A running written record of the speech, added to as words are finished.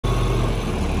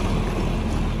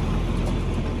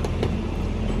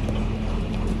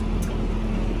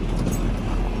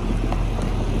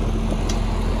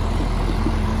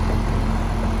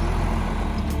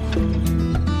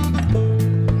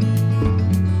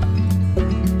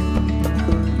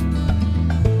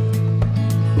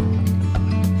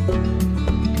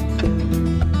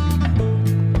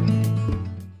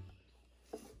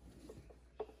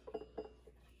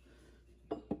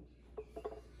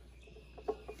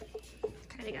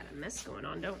Kind of got a mess going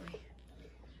on, don't we?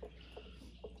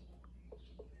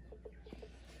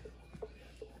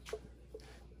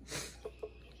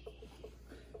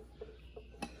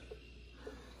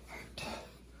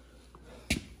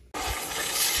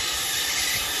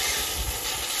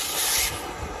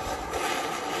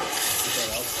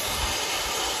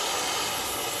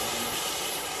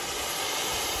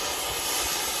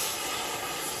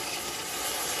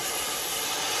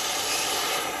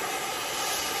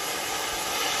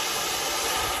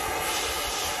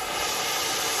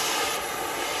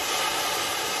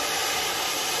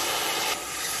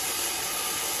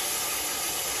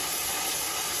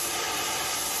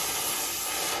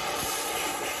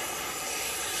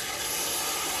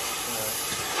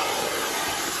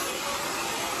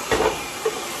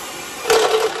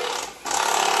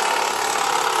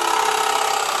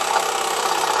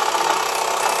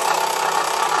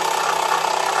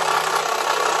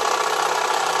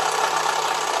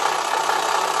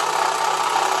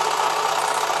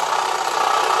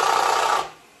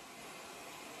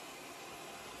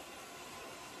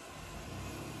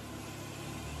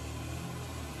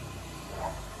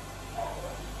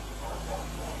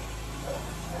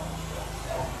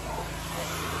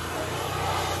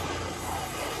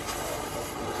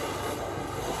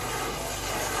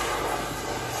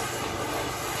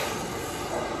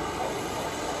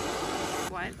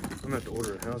 I'm gonna have to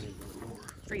order a housing door.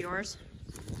 For yours?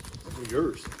 For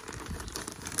yours.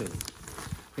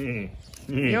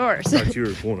 Yours. I thought you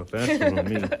were pulling a fast one on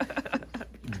me.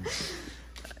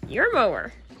 Your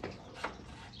mower.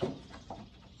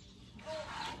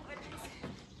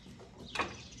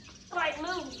 Like,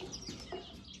 move.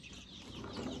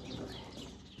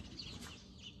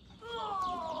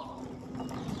 Oh.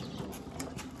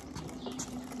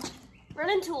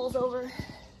 Running tools over.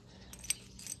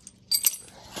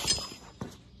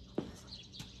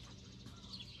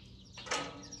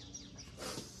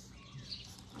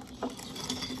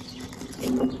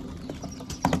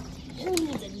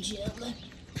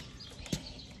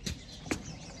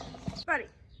 Buddy,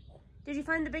 did you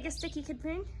find the biggest stick you could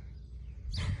bring?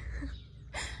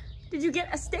 Did you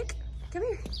get a stick? Come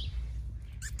here.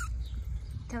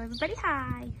 Tell everybody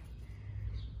hi.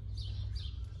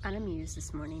 Unamused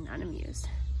this morning, unamused.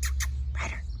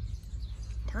 Ryder,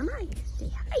 tell him hi. Say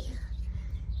hi.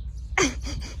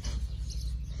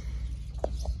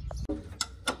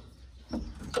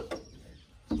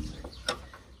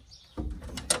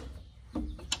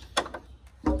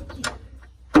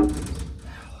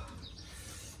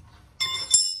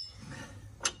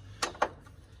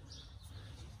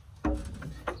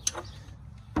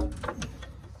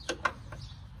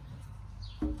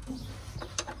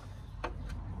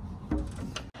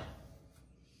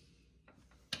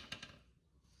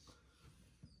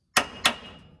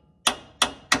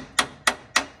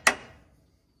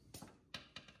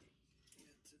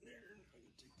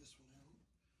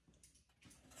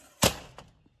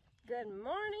 Good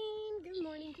morning, good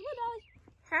morning. Come on, Dolly.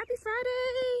 Happy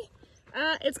Friday.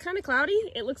 It's kind of cloudy.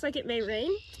 It looks like it may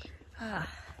rain.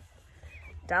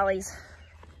 Dolly's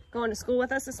going to school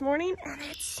with us this morning, and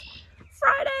it's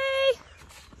Friday.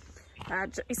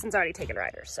 Jason's already taken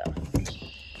Ryder, so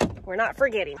we're not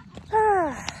forgetting.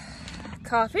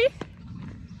 Coffee,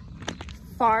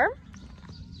 farm.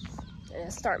 I'm gonna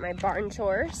start my barn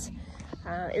chores.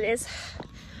 It is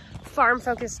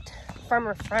farm-focused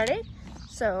Farmer Friday.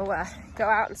 So go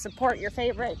out and support your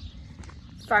favorite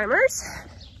farmers,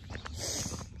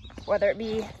 whether it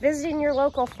be visiting your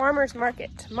local farmer's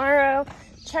market tomorrow,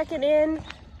 checking in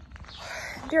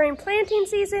during planting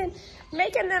season,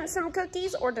 making them some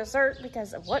cookies or dessert,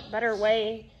 because of what better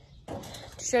way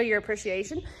to show your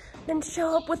appreciation than to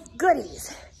show up with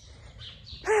goodies.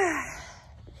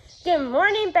 Good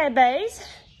morning, babies.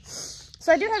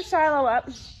 So I do have Shiloh up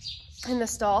in the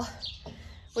stall.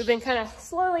 We've been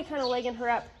slowly legging her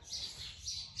up.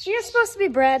 She is supposed to be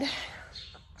bred.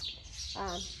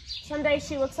 Some days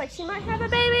she looks like she might have a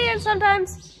baby, and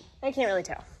sometimes I can't really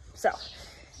tell. So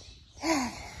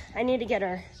I need to get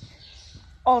her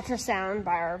ultrasound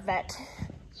by our vet.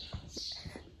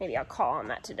 Maybe I'll call on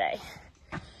that today.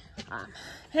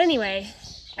 Anyway,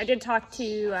 I did talk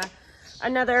to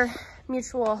another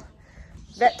mutual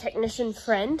vet technician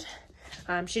friend.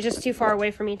 She's just too far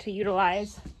away for me to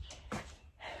utilize,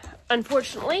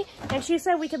 unfortunately, and she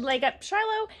said we could leg up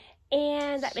Shiloh,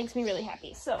 and that makes me really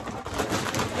happy. So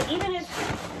even if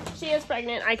she is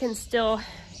pregnant, I can still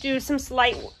do some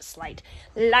light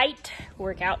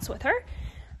workouts with her,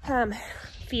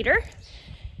 feed her,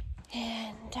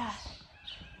 and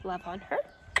love on her.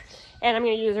 And I'm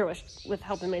going to use her with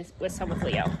helping with some with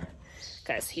Leo,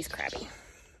 because he's crabby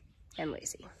and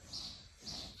lazy.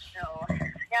 So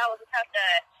yeah, we'll just have to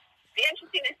be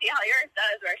interesting to see how yours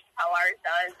does versus how ours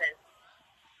does. And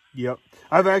yep.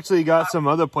 I've actually got some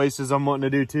other places I'm wanting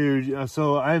to do too.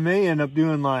 So I may end up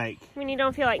doing like... When you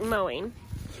don't feel like mowing.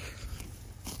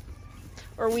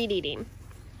 Or weed eating.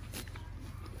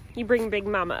 You bring Big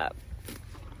Mama up.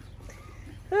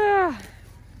 Ah,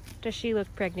 does she look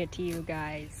pregnant to you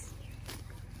guys?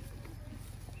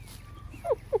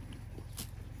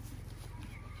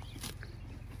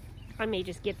 I may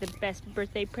just get the best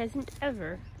birthday present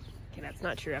ever. Okay, that's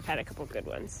not true. I've had a couple good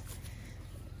ones.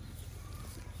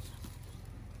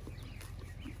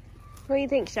 What do you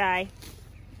think, Shy?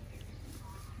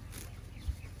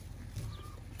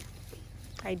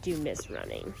 I do miss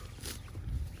running.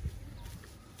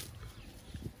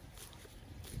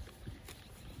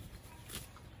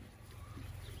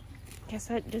 Guess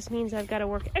that just means I've got to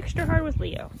work extra hard with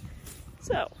Leo.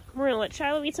 So, we're going to let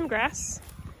Shiloh eat some grass.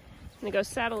 I'm going to go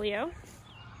saddle Leo.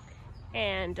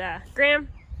 And, Graham,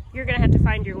 you're going to have to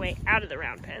find your way out of the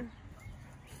round pen.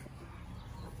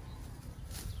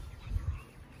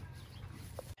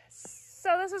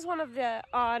 So this is one of the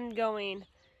ongoing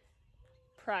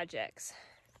projects.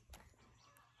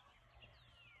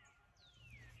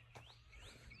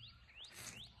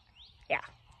 Yeah,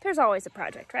 there's always a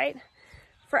project, right?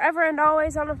 Forever and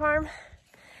always on the farm.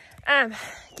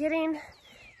 Getting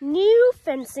new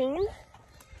fencing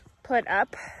put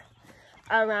up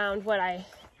around what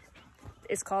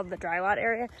is called the dry lot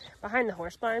area, behind the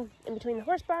horse barn, in between the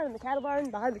horse barn and the cattle barn,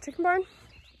 behind the chicken barn.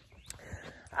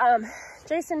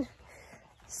 Jason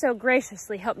so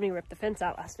graciously helped me rip the fence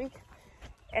out last week,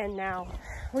 and now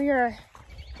we are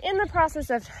in the process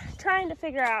of trying to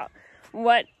figure out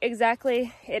what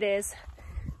exactly it is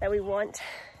that we want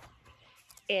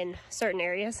in certain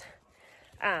areas.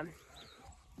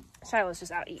 Shiloh's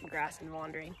just out eating grass and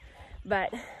wandering,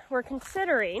 but we're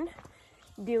considering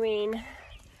doing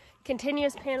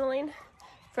continuous paneling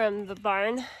from the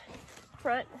barn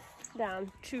front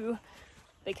down to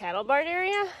the cattle barn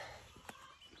area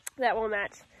that will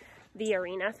match the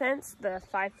arena fence, the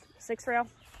 6 rail,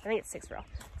 I think it's 6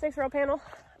 rail panel.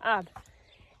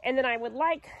 And then I would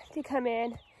like to come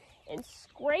in and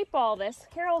scrape all this.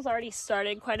 Carol's already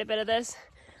started quite a bit of this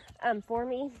for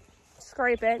me.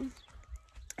 Scrape it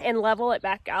and level it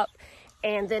back up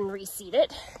and then reseed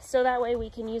it. So that way we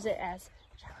can use it as,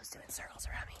 Shiloh's doing circles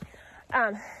around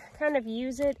me. Kind of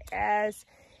use it as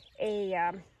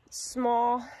a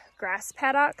small grass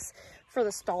paddocks for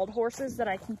the stalled horses that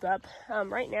I keep up.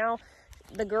 Right now,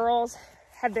 the girls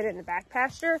have been in the back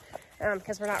pasture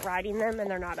because we're not riding them and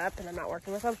they're not up and I'm not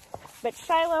working with them. But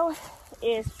Shiloh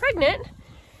is pregnant,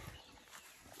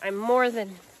 I'm more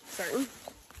than certain.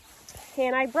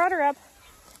 And I brought her up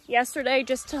yesterday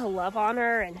just to love on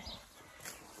her, and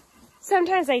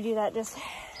sometimes I do that,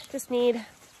 just name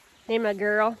a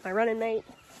girl, my running mate,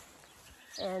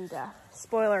 and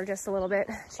spoil her just a little bit.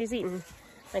 She's eating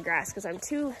my grass because I'm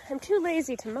too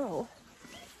lazy to mow,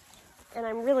 and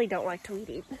I really don't like to weed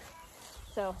eat.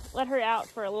 So let her out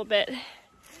for a little bit.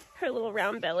 Her little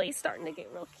round belly's starting to get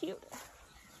real cute.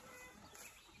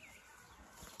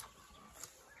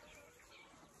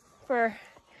 For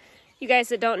you guys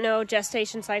that don't know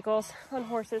gestation cycles on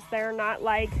horses, they're not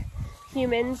like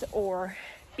humans or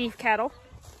beef cattle.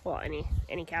 Well,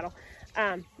 any cattle.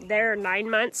 They're 9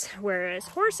 months, whereas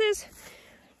horses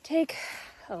take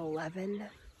 11.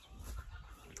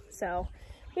 So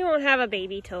we won't have a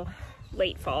baby till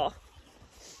late fall.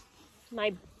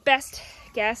 My best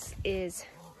guess is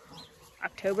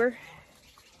October,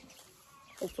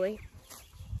 hopefully.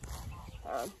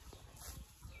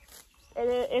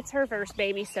 It's her first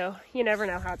baby, so you never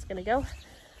know how it's gonna go.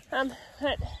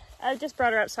 But I just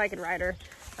brought her up so I could ride her,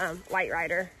 light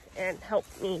ride her, and help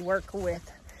me work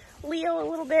with Leo a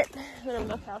little bit. I'm gonna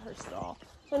muck out her stall.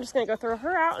 So I'm just gonna go throw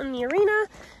her out in the arena.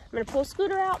 I'm gonna pull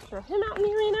Scooter out, throw him out in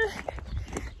the arena,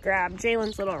 grab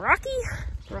Jalen's little Rocky,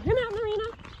 throw him out in the arena,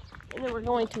 and then we're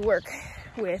going to work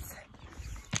with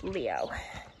Leo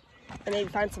and maybe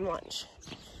find some lunch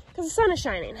because the sun is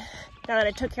shining. Now that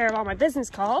I took care of all my business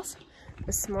calls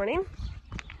this morning,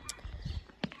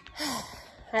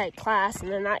 I had class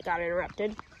and then that got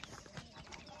interrupted.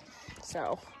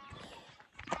 So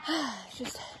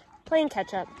just playing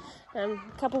catch up. I'm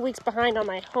a couple weeks behind on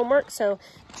my homework, so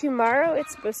tomorrow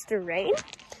it's supposed to rain.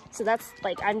 So that's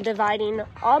like, I'm dividing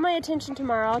all my attention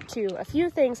tomorrow to a few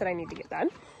things that I need to get done.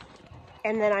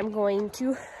 And then I'm going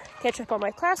to catch up on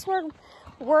my classwork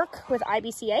with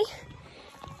IBCA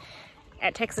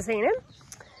at Texas A&M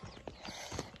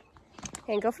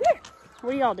and go from there.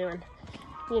 What are y'all doing?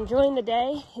 You enjoying the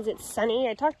day? Is it sunny?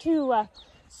 I talked to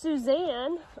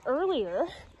Suzanne earlier,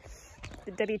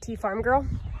 the WT farm girl,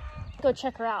 go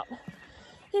check her out.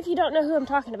 If you don't know who I'm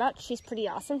talking about, she's pretty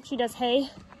awesome. She does hay,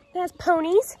 has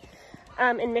ponies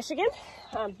in Michigan.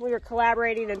 We were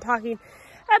collaborating and talking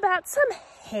about some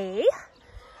hay.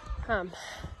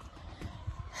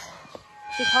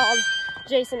 She called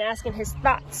Jason asking his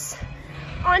thoughts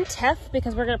on Teff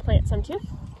because we're gonna plant some too.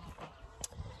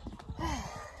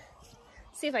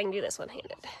 See if I can do this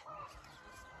one-handed.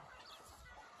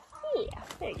 Yeah,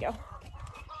 there you go.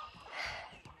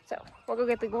 So we'll go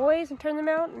get the boys and turn them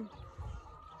out, and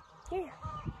yeah,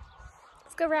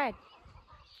 let's go ride.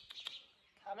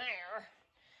 Come here.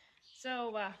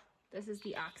 So this is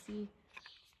the Oxy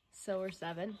Sower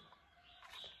 7.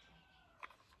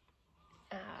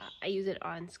 I use it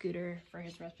on Scooter for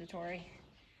his respiratory,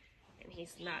 and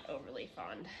he's not overly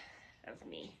fond of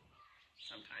me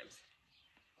sometimes.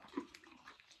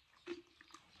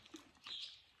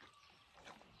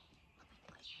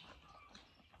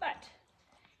 But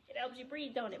it helps you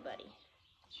breathe, don't it, buddy?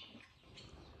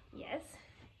 Yes.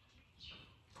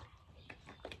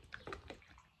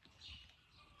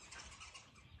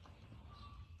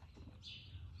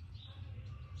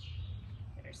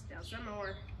 There's still some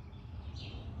more.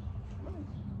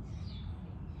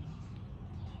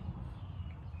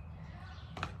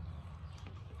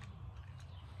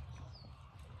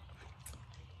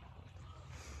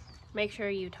 Make sure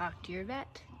you talk to your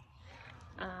vet.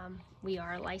 We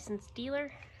are a licensed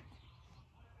dealer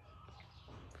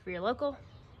for your local.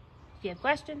 If you have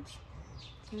questions,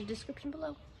 it's in the description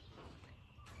below.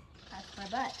 That's my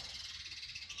butt.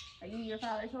 Are you your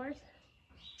father's horse?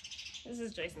 This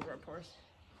is Jason's rope horse.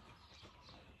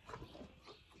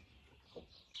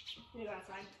 You go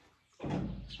outside.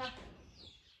 Huh?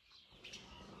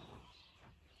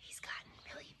 He's gotten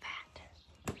really fat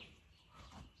and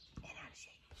out of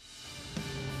shape.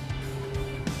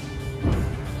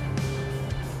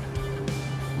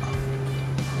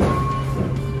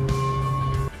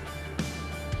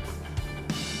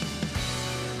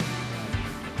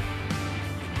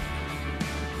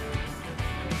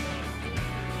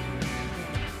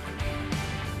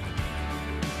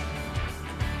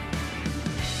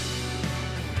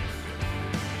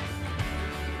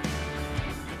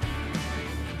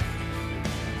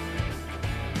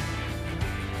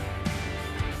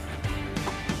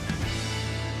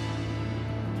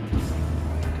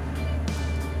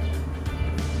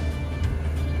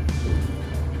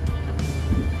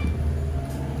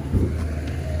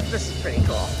 This is pretty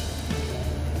cool.